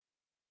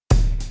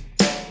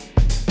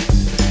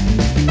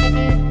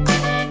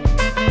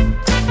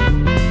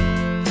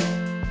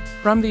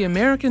From the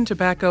American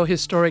Tobacco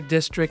Historic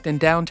District in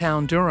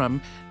downtown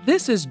Durham,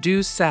 this is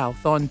Due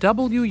South on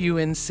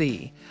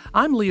WUNC.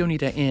 I'm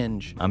Leoneda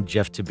Inge. I'm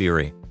Jeff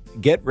Tabiri.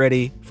 Get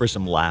ready for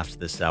some laughs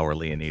this hour,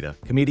 Leoneda.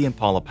 Comedian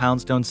Paula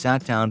Poundstone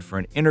sat down for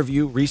an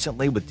interview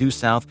recently with Due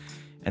South,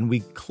 and we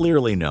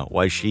clearly know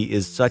why she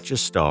is such a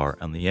star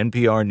on the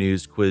NPR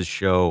News quiz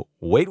show,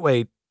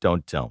 Wait,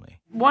 Don't Tell Me.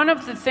 One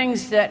of the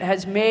things that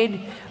has made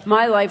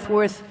my life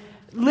worth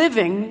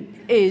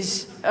living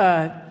is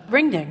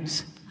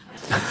ringdings.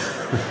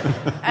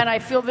 And I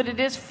feel that it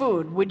is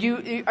food.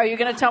 Are you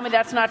going to tell me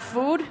that's not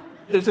food?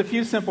 There's a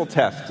few simple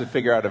tests to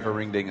figure out if a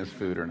ringding is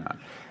food or not.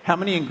 How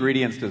many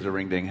ingredients does a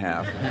ringding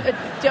have?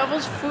 A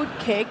devil's food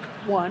cake,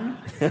 1.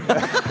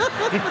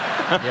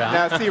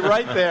 Now, see,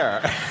 right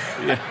there.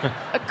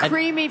 A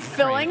creamy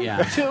filling, 2.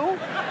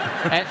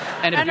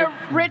 And a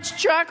rich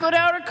chocolate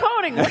outer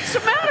coating. What's the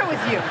matter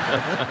with you?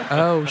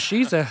 Oh,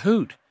 she's a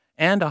hoot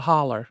and a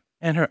holler.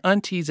 And her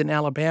aunties in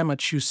Alabama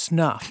chew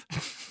snuff.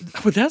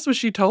 But that's what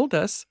she told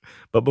us.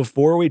 But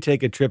before we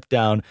take a trip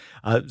down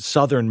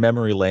Southern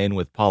memory lane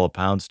with Paula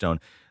Poundstone,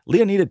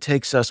 Leoneda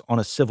takes us on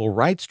a civil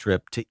rights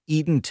trip to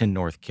Edenton,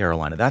 North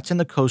Carolina. That's in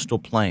the coastal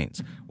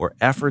plains, where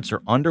efforts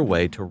are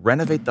underway to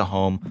renovate the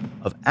home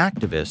of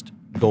activist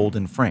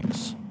Golden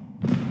Franks.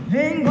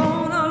 Ain't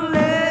gonna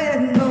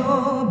let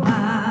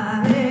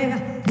nobody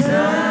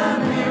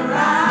turn me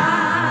around.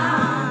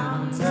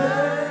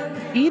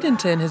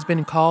 Edenton has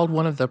been called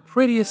one of the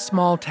prettiest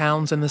small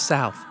towns in the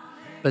South.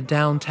 But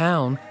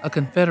downtown, a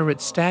Confederate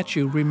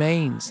statue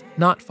remains,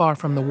 not far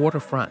from the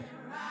waterfront.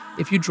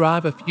 If you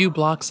drive a few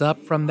blocks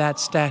up from that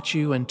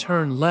statue and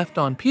turn left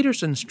on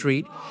Peterson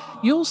Street,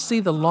 you'll see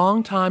the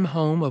longtime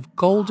home of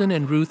Golden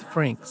and Ruth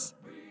Franks.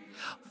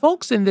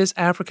 Folks in this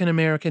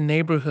African-American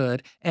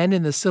neighborhood and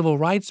in the civil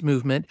rights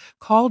movement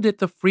called it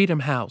the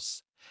Freedom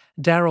House.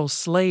 Darrell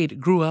Slade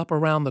grew up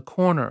around the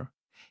corner.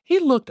 He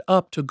looked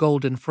up to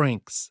Golden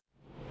Franks.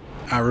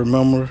 I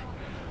remember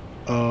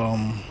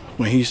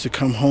when he used to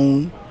come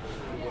home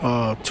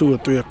 2 or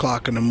 3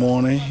 o'clock in the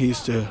morning, he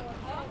used to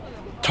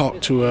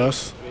talk to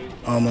us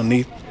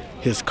underneath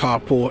his car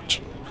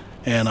porch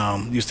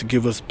and used to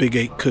give us Big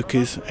 8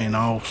 cookies and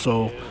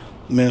also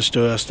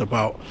minister us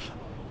about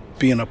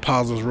being a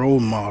positive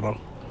role model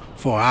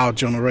for our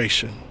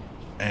generation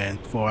and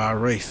for our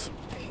race.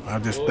 I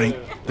just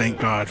thank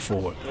God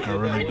for it. I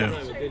really do.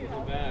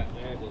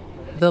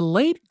 The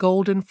late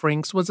Golden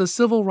Franks was a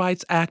civil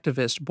rights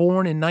activist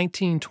born in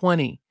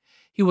 1920.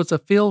 He was a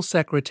field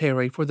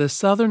secretary for the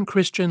Southern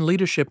Christian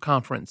Leadership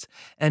Conference,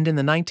 and in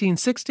the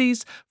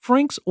 1960s,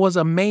 Franks was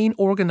a main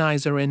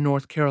organizer in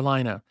North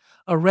Carolina,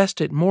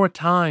 arrested more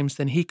times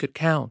than he could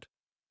count.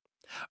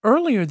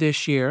 Earlier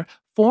this year,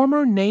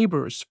 former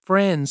neighbors,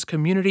 friends,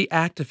 community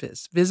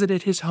activists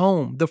visited his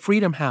home, the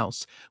Freedom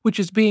House, which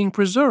is being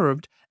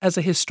preserved as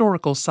a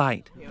historical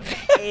site.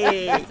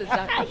 Hey,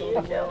 how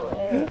you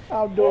doing?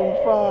 I'm doing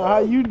fine. How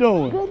you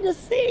doing? Good to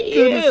see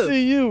you. Good to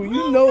see you.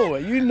 You know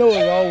it. You know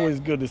it's always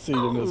good to see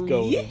you, Miss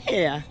Golden.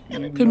 Yeah.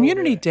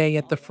 Community Day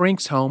at the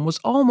Franks home was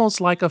almost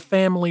like a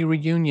family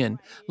reunion.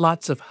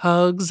 Lots of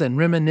hugs and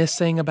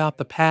reminiscing about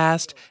the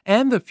past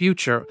and the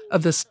future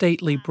of the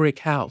stately brick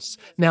house,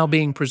 now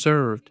being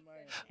preserved.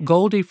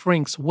 Goldie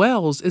Franks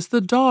Wells is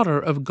the daughter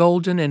of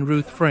Golden and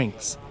Ruth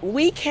Franks.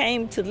 We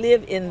came to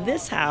live in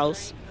this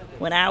house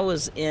when I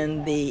was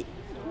in the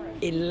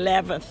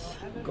 11th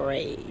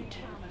grade.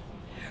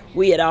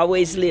 We had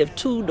always lived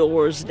 2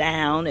 doors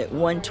down at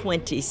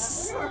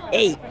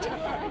 128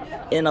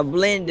 in a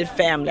blended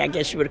family, I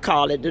guess you would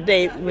call it. The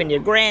day when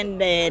your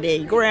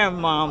granddaddy,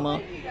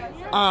 grandmama,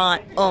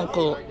 aunt,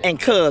 uncle, and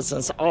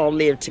cousins all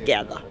lived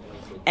together.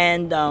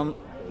 And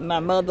my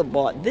mother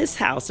bought this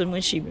house, and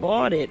when she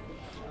bought it,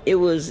 it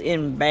was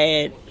in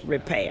bad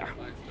repair.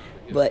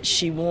 But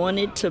she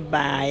wanted to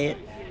buy it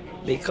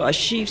because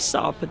she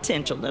saw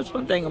potential. That's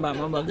one thing about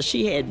my mother.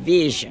 She had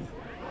vision.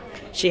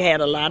 She had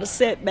a lot of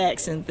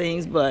setbacks and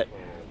things, but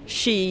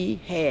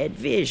she had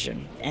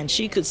vision, and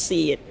she could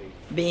see it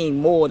being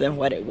more than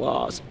what it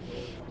was.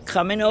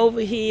 Coming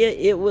over here,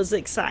 it was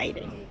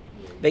exciting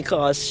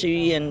because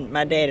she and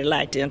my daddy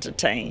liked to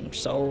entertain.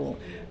 So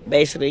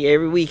basically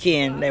every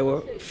weekend there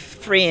were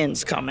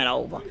friends coming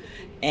over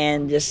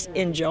and just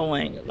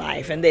enjoying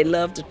life. And they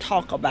loved to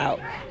talk about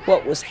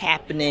what was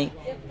happening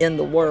in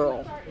the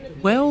world.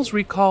 Wells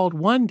recalled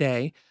one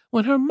day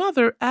when her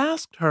mother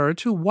asked her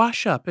to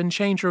wash up and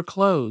change her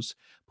clothes,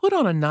 put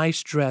on a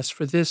nice dress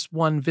for this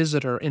one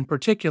visitor in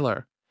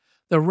particular.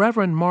 The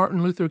Reverend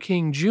Martin Luther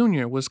King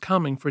Jr. was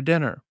coming for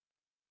dinner.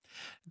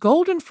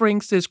 Golden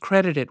Franks is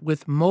credited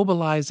with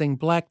mobilizing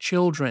Black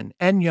children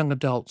and young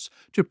adults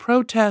to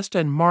protest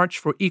and march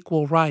for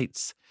equal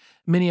rights.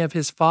 Many of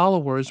his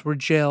followers were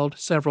jailed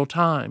several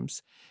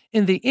times.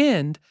 In the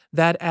end,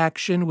 that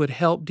action would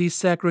help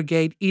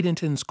desegregate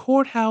Edenton's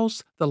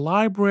courthouse, the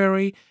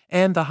library,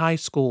 and the high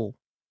school.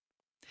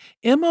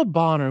 Emma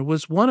Bonner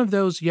was one of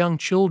those young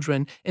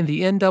children in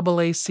the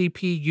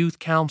NAACP Youth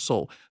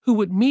Council who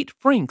would meet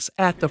Franks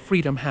at the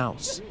Freedom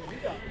House.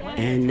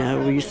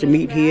 And we used to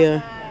meet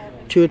here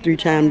 2 or 3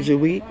 times a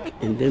week,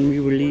 and then we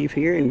would leave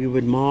here and we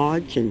would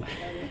march. And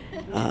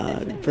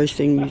the first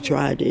thing we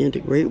tried to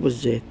integrate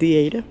was the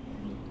theater.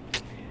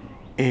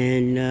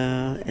 And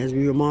as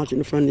we were marching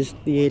in front of this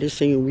theater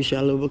singing "We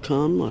Shall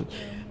Overcome,"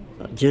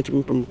 a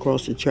gentleman from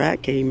across the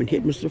track came and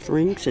hit Mr.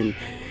 Franks, and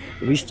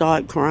we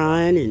started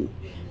crying, and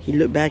he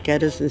looked back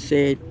at us and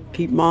said,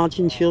 "Keep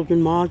marching,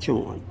 children, march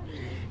on."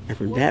 And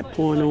from that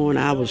point on,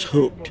 I was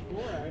hooked.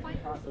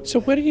 So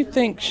what do you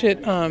think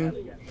should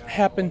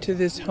happen to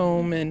this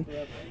home, and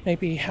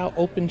maybe how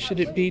open should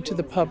it be to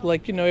the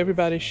public?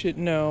 Everybody should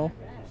know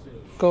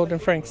Golden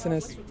Franks and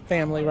his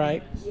family,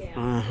 right?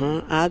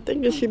 I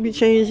think it should be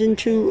changed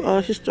into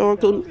a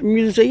historical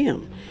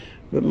museum.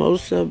 But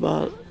most of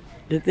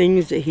the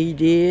things that he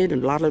did,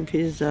 and a lot of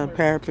his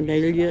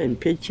paraphernalia and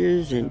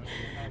pictures, and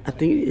I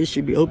think it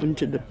should be open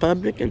to the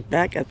public. In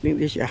fact, I think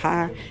they should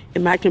hire,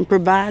 it might can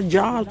provide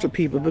jobs for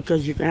people,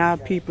 because you can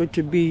have people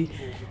to be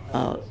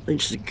in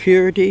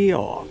security,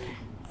 or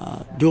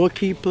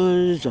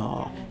doorkeepers,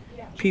 or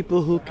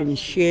people who can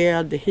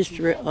share the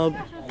history of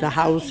the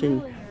house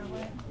and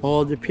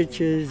all the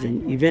pictures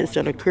and events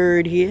that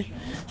occurred here.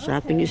 So I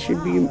think it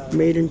should be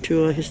made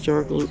into a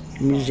historical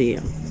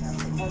museum.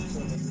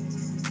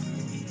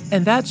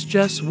 And that's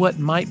just what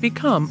might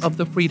become of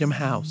the Freedom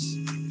House.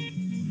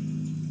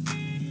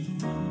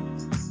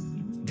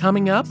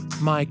 Coming up,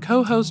 my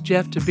co-host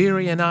Jeff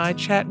Tiberi and I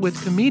chat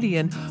with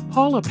comedian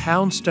Paula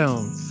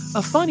Poundstone,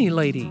 a funny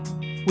lady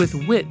with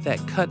wit that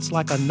cuts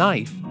like a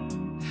knife.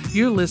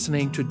 You're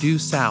listening to Due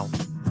South.